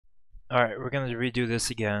Alright, we're gonna redo this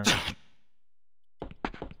again.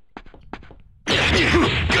 Here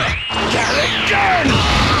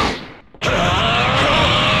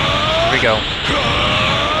we go.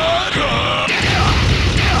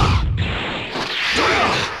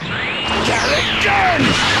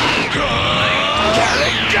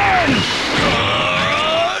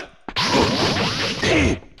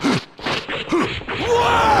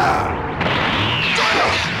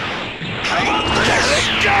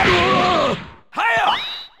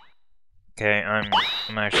 Okay, I'm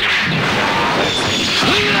actually. Alright,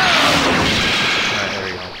 there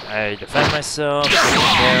we go. I defend myself. Down.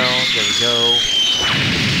 There we go.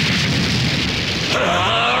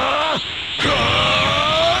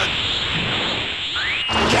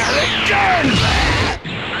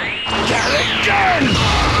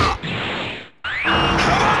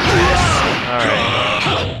 Alright.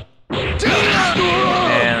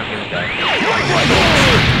 And I'm gonna die.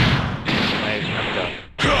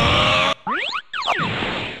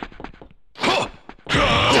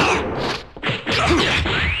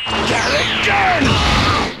 I'm done.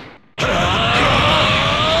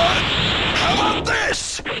 How about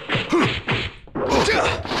this?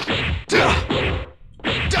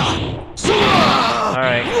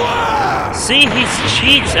 Alright. See, he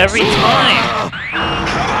cheats every time!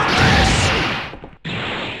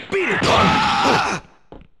 Beat it!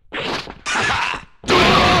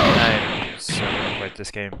 I'm so gonna quit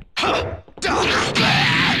this game. There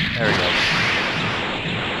we go.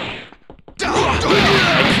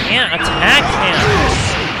 I can't attack him!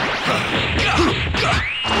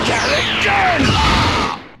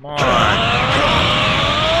 Come on.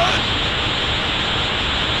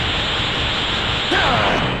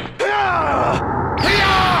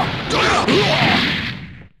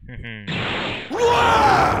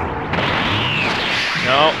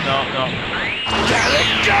 No.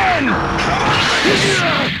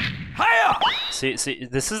 See,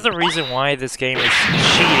 this is the reason why this game is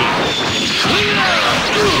cheating.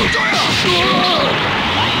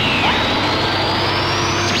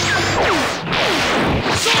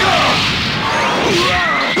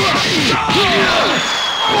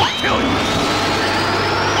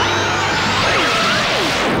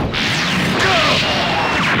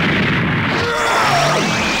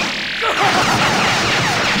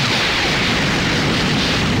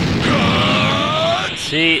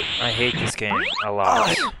 See, I hate this game a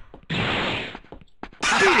lot.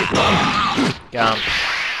 Got him.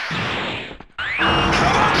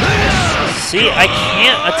 See, I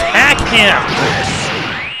can't attack him!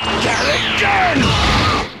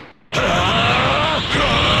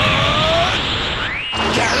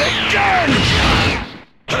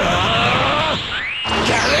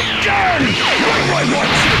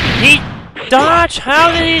 He dodged?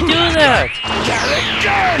 How did he do that?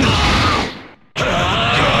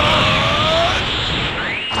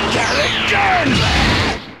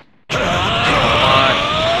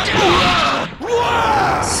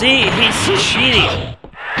 See, he's cheating.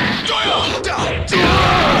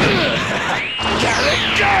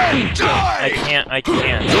 I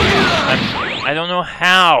can't. I don't know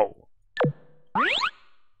how.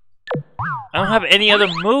 I don't have any other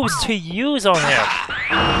moves to use on him.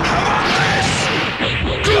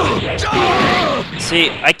 See,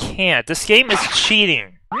 I can't. This game is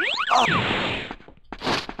cheating.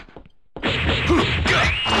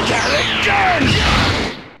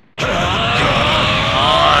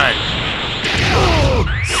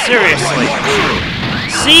 Seriously.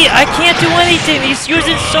 See, I can't do anything. He's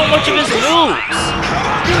using so much of his moves.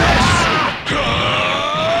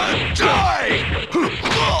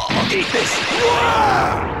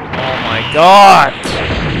 Oh my god.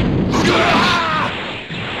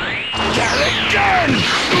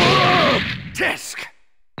 Disc.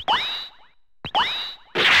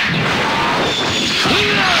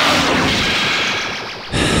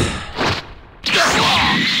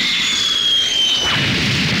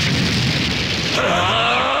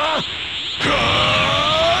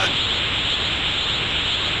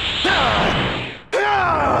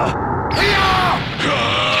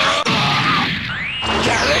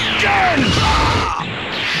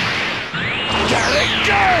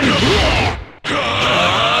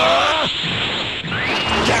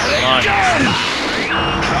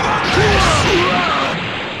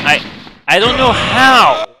 I don't know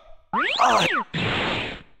how.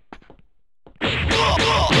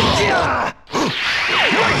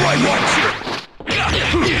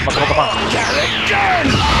 Come on.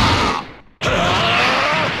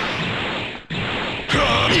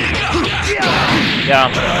 Yeah.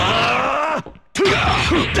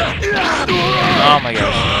 Oh my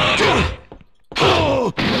gosh.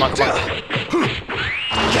 Come on, come on.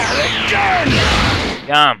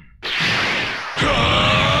 Yum.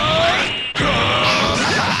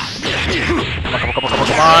 Come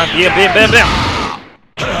on. Beat him. Okay.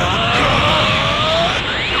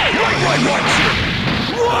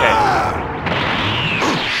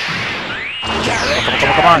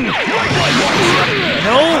 Come on.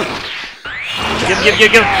 No! Give him.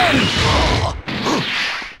 Get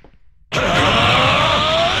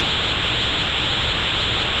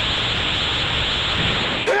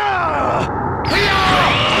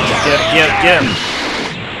him.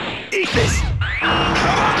 Eat this.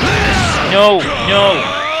 No.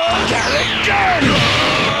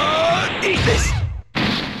 Eat this.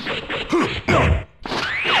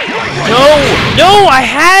 No, I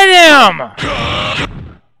had him.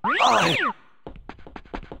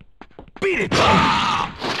 Beat it.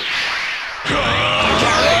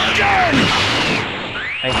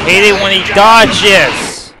 I hate it when he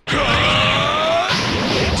dodges.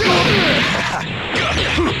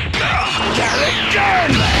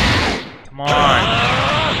 Come on.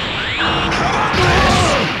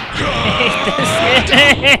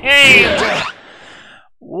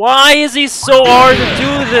 Why is he so hard to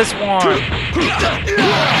do this one?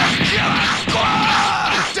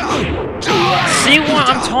 See what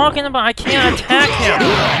I'm talking about? I can't attack him.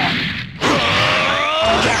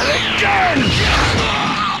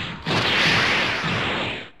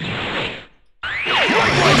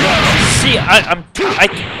 See,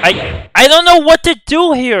 I don't know what to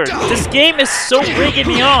do here. This game is so rigging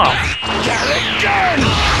me off.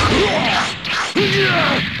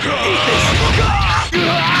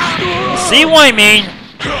 See what I mean?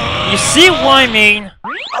 You see what I mean?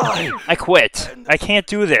 I quit. I can't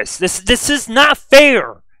do this. This is not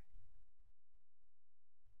fair.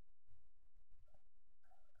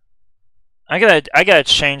 I gotta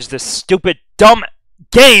change this stupid dumb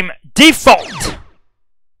game default.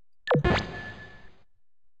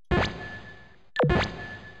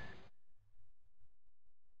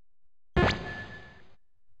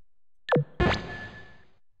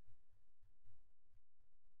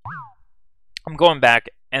 I'm going back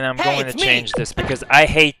and I'm going to change this because I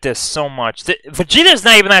hate this so much. Vegeta's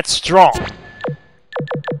not even that strong.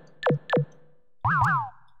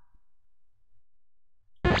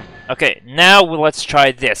 Okay, now let's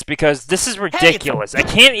try this because this is ridiculous. I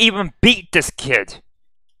can't even beat this kid.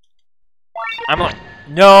 I'm like,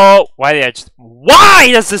 no. Why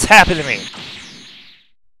does this happen to me?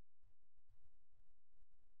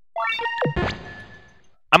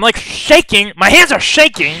 I'm like shaking. My hands are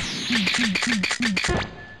shaking.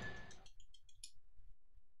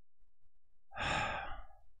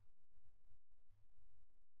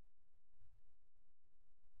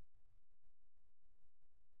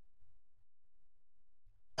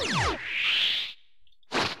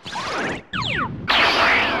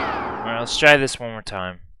 Alright, let's try this one more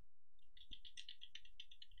time.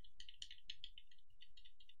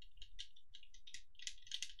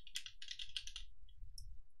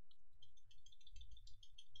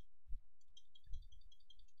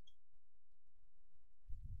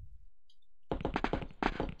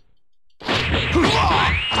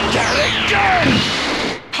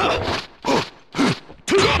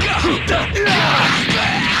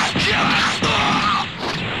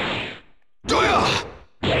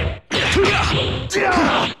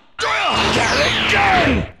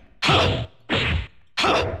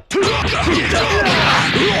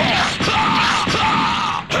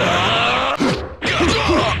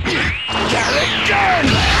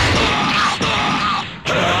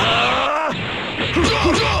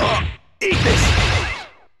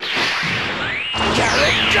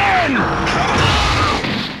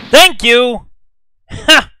 Thank you.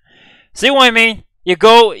 See what I mean? You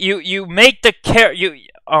go, you make the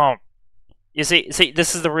you see,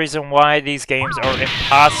 this is the reason why these games are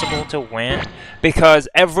impossible to win, because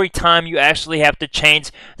every time you actually have to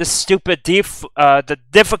change the stupid the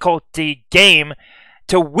difficulty game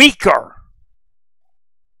to weaker.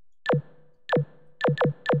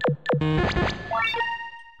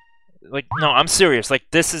 Like, no, I'm serious. Like,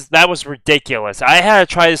 that was ridiculous. I had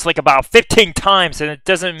to try this like about 15 times, and it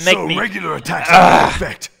doesn't make me. So regular attacks have no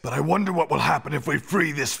effect, but I wonder what will happen if we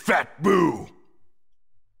free this fat boo.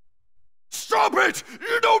 Stop it!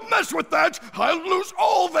 You don't mess with that! I'll lose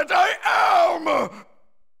all that I am!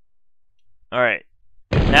 Alright.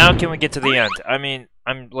 Now can we get to the end? I mean,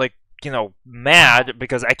 I'm like, you know, mad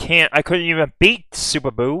because I couldn't even beat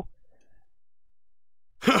Super Boo.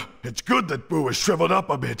 It's good that Boo is shriveled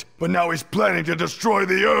up a bit, but now he's planning to destroy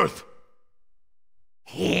the Earth.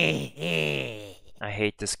 I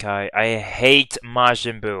hate this guy. I hate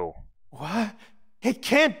Majin Buu. What? It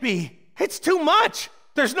can't be. It's too much.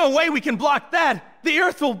 There's no way we can block that. The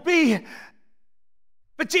Earth will be...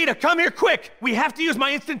 Vegeta, come here quick. We have to use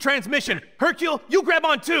my instant transmission. Hercule, you grab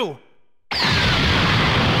on too.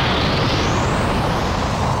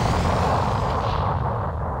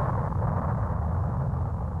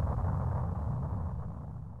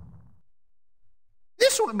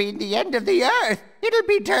 This will mean the end of the Earth. It'll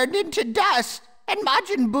be turned into dust, and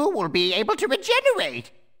Majin Buu will be able to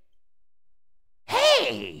regenerate.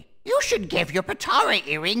 Hey, you should give your Potara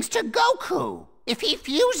earrings to Goku. If he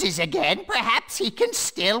fuses again, perhaps he can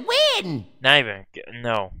still win. Not even.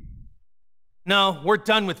 No. No, we're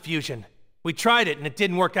done with fusion. We tried it and it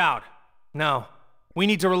didn't work out. No, we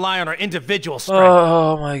need to rely on our individual strength.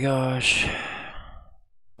 Oh my gosh.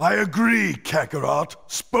 I agree, Kakarot.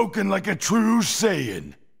 Spoken like a true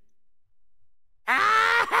Saiyan.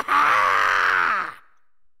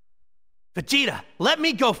 Vegeta, let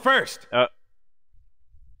me go first.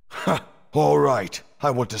 All right. I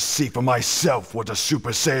want to see for myself what a Super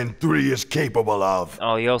Saiyan 3 is capable of.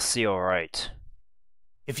 Oh, you'll see, alright.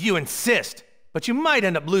 If you insist, but you might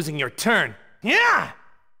end up losing your turn. Yeah!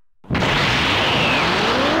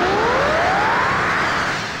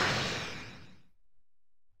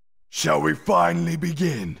 Shall we finally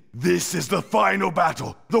begin? This is the final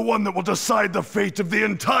battle, the one that will decide the fate of the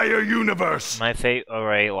entire universe. My fate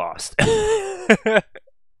already lost. And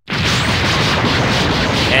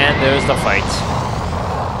there's the fight.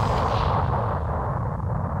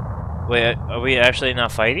 Wait, are we actually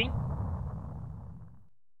not fighting?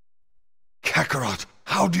 Kakarot,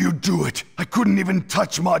 how do you do it? I couldn't even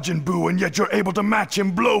touch Majin Buu, and yet you're able to match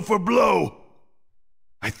him blow for blow.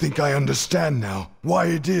 I think I understand now why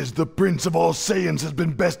it is the Prince of all Saiyans has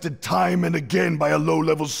been bested time and again by a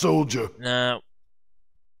low-level soldier. No.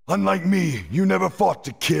 Unlike me, you never fought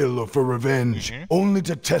to kill or for revenge, only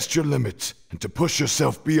to test your limits and to push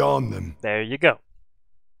yourself beyond them. There you go.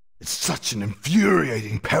 It's such an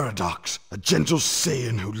infuriating paradox, a gentle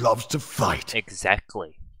Saiyan who loves to fight.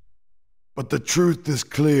 Exactly. But the truth is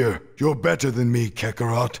clear. You're better than me,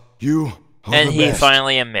 Kakarot. You are And the he best.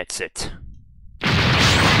 finally admits it.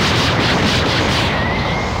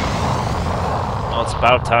 Well, it's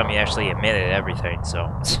about time he actually admitted everything, so...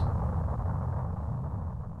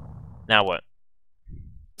 Now what?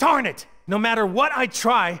 Darn it! No matter what I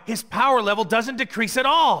try, his power level doesn't decrease at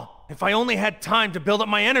all. If I only had time to build up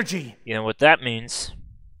my energy. You know what that means?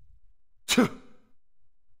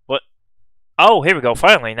 What? Oh, here we go,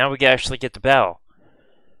 finally. Now we can actually get the battle.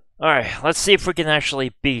 Alright, let's see if we can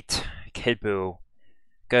actually beat Kid Buu.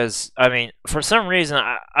 Because, I mean, for some reason,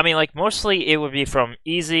 I mean, like, mostly it would be from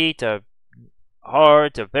easy to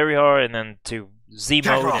hard to very hard, and then to Z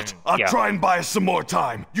mode. Kakarot, And, I'll yeah. try and buy us some more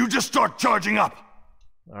time. You just start charging up.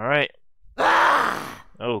 Alright.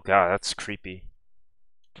 Oh god, that's creepy.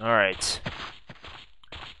 Alright.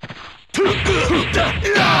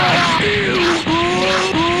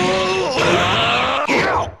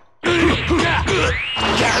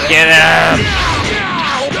 Get him!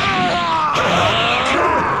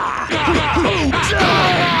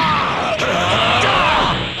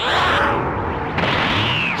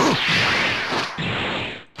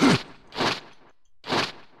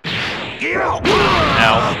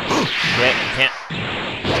 Ow. Can't.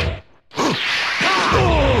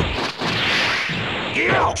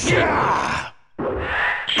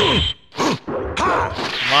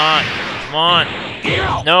 Come on. Come on.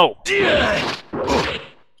 No.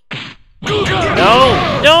 No!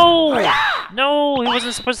 No! No! He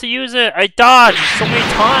wasn't supposed to use it! I dodged so many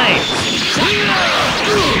times!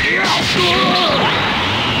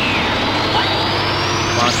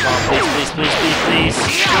 Come on, please, please, please, please, please!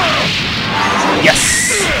 Yes!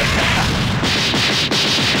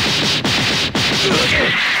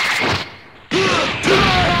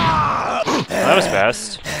 That was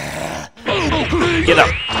fast. Get up!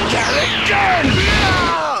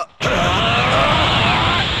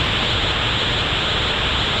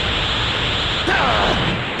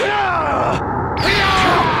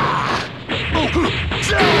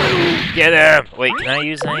 Get him! Wait, can I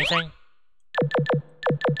use anything?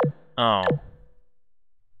 Oh.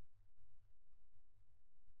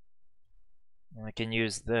 I can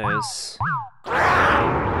use this.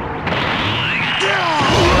 Ow.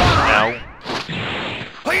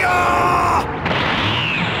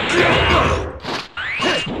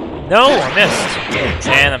 No, I missed!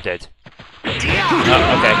 And I'm dead. Oh, okay,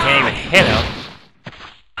 I can't even hit him.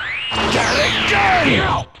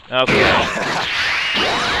 Okay.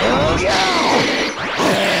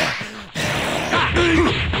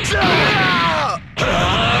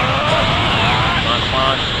 Come on, come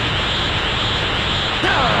on.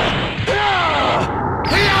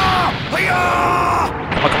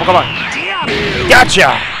 come on.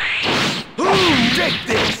 Gotcha! Take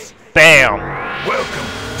this! Bam! Welcome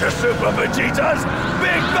to Super Vegeta's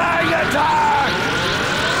Big Bang Attack!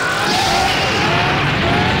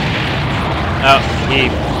 Oh, he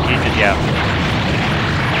did, yeah.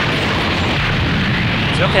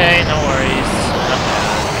 It's okay, no worries. I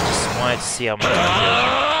just wanted to see how much I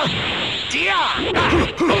did.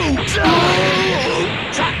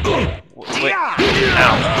 Wait,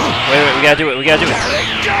 ow. Wait, we gotta do it,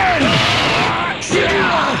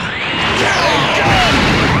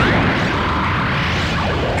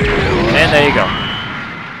 And there you go.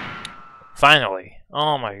 Finally.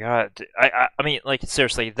 Oh my god. I mean, like,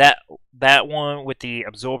 seriously, that one with the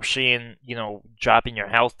absorption, you know, dropping your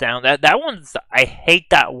health down, that one's, I hate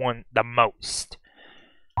that one the most.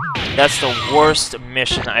 That's the worst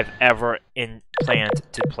mission I've ever planned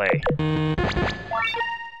to play.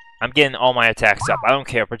 I'm getting all my attacks up. I don't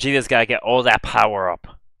care. Vegeta's gotta get all that power up.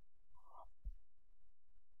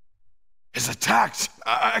 His attacks!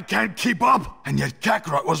 I can't keep up! And yet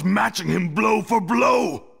Kakarot was matching him blow for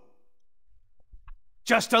blow!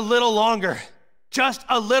 Just a little longer. Just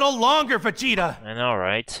a little longer, Vegeta. I know,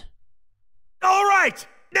 right? All right!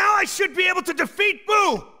 Now I should be able to defeat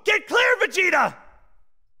Boo! Get clear, Vegeta!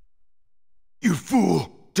 You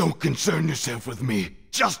fool! Don't concern yourself with me.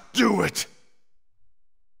 Just do it!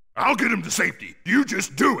 I'll get him to safety. You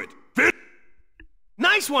just do it.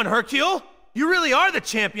 Nice one, Hercule! You really are the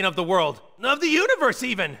champion of the world. Of the universe,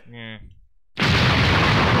 even.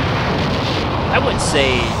 I wouldn't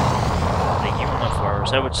say the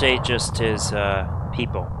universe. I would say just his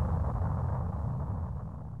people.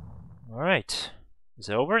 Alright. Is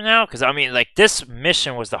it over now? Because, I mean, like, this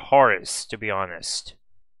mission was the hardest, to be honest.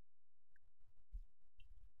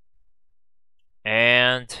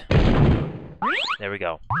 And there we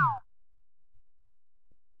go.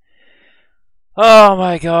 Oh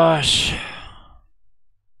my gosh.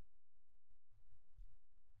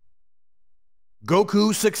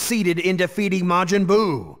 Goku succeeded in defeating Majin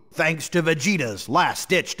Buu, thanks to Vegeta's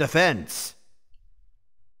last-ditch defense.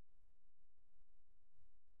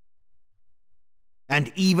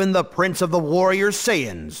 And even the Prince of the Warrior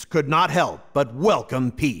Saiyans could not help but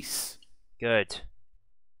welcome peace. Good.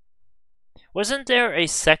 Wasn't there a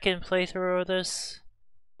second playthrough of this?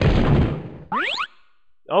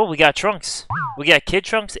 Oh, we got Trunks. We got Kid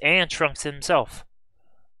Trunks and Trunks himself.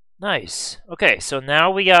 Nice. Okay, so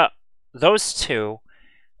now we got those two,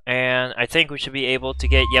 and I think we should be able to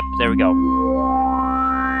get... Yep, there we go.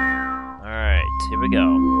 Alright, here we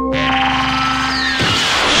go.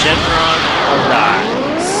 Shenron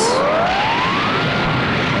arrives.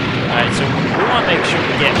 Alright, so we want to make sure we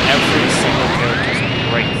get every single character's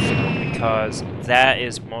breakthrough, because that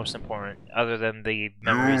is most important, other than the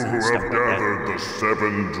memories and stuff like that. You who have gathered the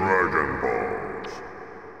 7 Dragon Balls.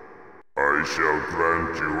 I shall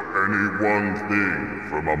grant you any one thing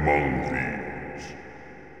from among these.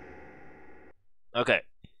 Okay.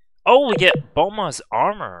 Oh, we get Bulma's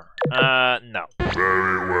armor. No.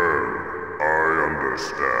 Very well. I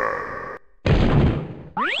understand.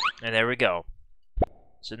 And there we go.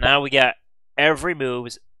 So now we got every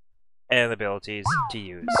moves and abilities to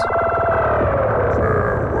use.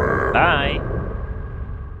 Farewell. Bye.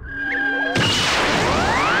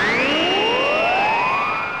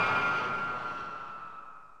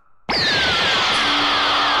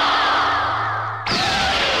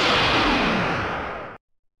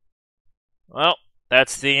 Well,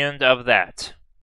 that's the end of that.